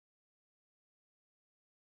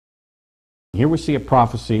here we see a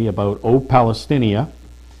prophecy about O Palestinia,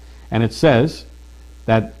 and it says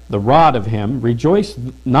that the rod of him, rejoice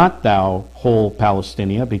not thou, whole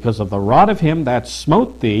Palestinia, because of the rod of him that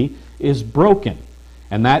smote thee is broken,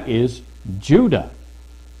 and that is Judah.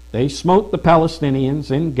 They smote the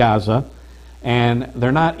Palestinians in Gaza, and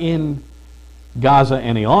they're not in Gaza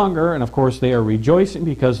any longer, and of course they are rejoicing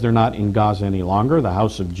because they're not in Gaza any longer, the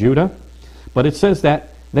house of Judah. But it says that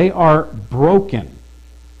they are broken.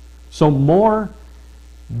 So more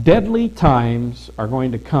deadly times are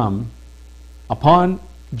going to come upon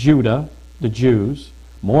Judah, the Jews,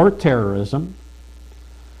 more terrorism,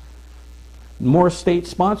 more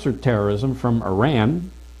state-sponsored terrorism from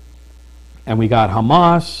Iran, and we got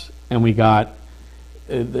Hamas, and we got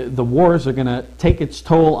the wars are going to take its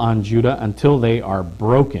toll on Judah until they are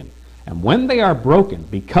broken. And when they are broken,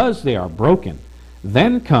 because they are broken,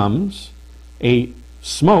 then comes a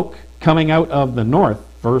smoke coming out of the north.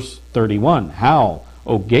 Verse 31, howl,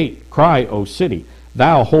 O gate, cry, O city,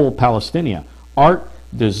 thou whole Palestinia, art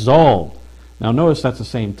dissolved. Now notice that's the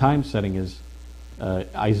same time setting as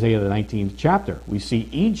Isaiah the 19th chapter. We see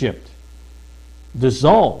Egypt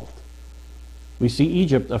dissolved. We see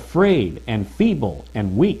Egypt afraid and feeble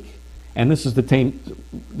and weak. And this is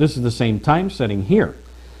the same time setting here.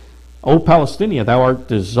 O Palestinia, thou art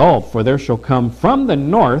dissolved, for there shall come from the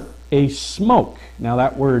north a smoke. Now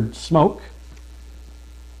that word smoke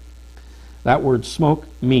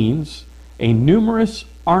means a numerous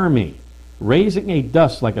army raising a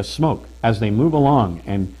dust like a smoke as they move along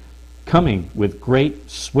and coming with great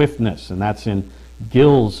swiftness. And that's in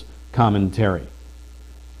Gill's commentary.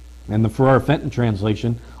 And the Farrar Fenton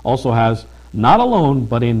translation also has not alone,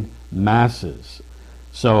 but in masses.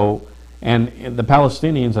 So, and the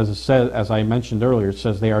Palestinians, as I mentioned earlier, it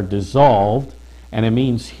says they are dissolved, and it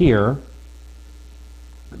means here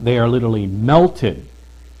they are literally melted,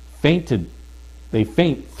 fainted. They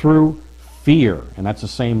faint through fear, and that's the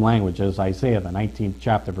same language as Isaiah, the 19th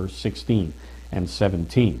chapter, verse 16 and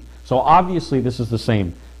 17. So obviously this is the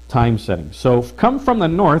same time setting. So come from the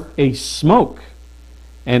north a smoke,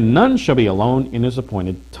 and none shall be alone in his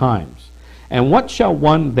appointed times. And what shall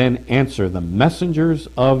one then answer the messengers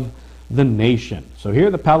of the nation? So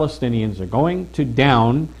here the Palestinians are going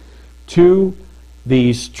down to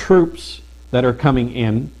these troops that are coming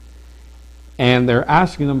in, and they're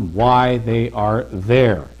asking them why they are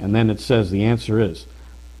there. And then it says the answer is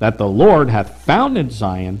that the Lord hath founded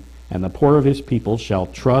Zion, and the poor of his people shall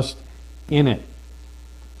trust in it.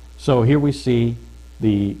 So here we see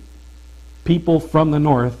the people from the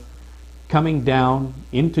north coming down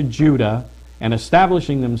into Judah and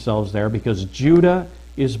establishing themselves there because Judah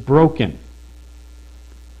is broken.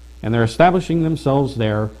 And they're establishing themselves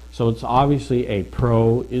there, so it's obviously a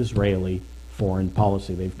pro-Israeli foreign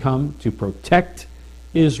policy. They've come to protect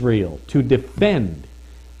Israel, to defend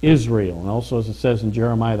Israel. And also, as it says in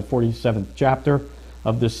Jeremiah, the 47th chapter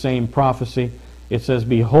of this same prophecy, it says,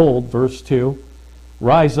 behold, verse 2,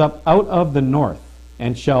 rise up out of the north,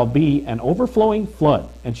 and shall be an overflowing flood,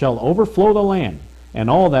 and shall overflow the land, and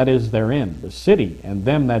all that is therein, the city, and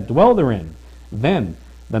them that dwell therein. Then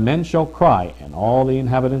the men shall cry, and all the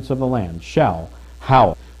inhabitants of the land shall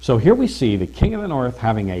howl. So here we see the king of the north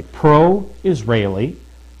having a pro-Israeli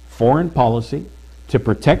foreign policy to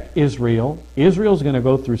protect Israel. Israel's going to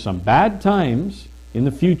go through some bad times in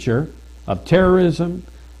the future of terrorism,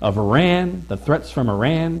 of Iran, the threats from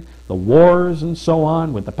Iran, the wars and so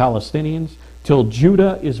on with the Palestinians, till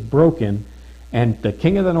Judah is broken, and the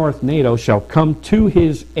king of the north, NATO, shall come to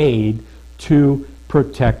his aid to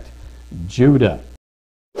protect Judah.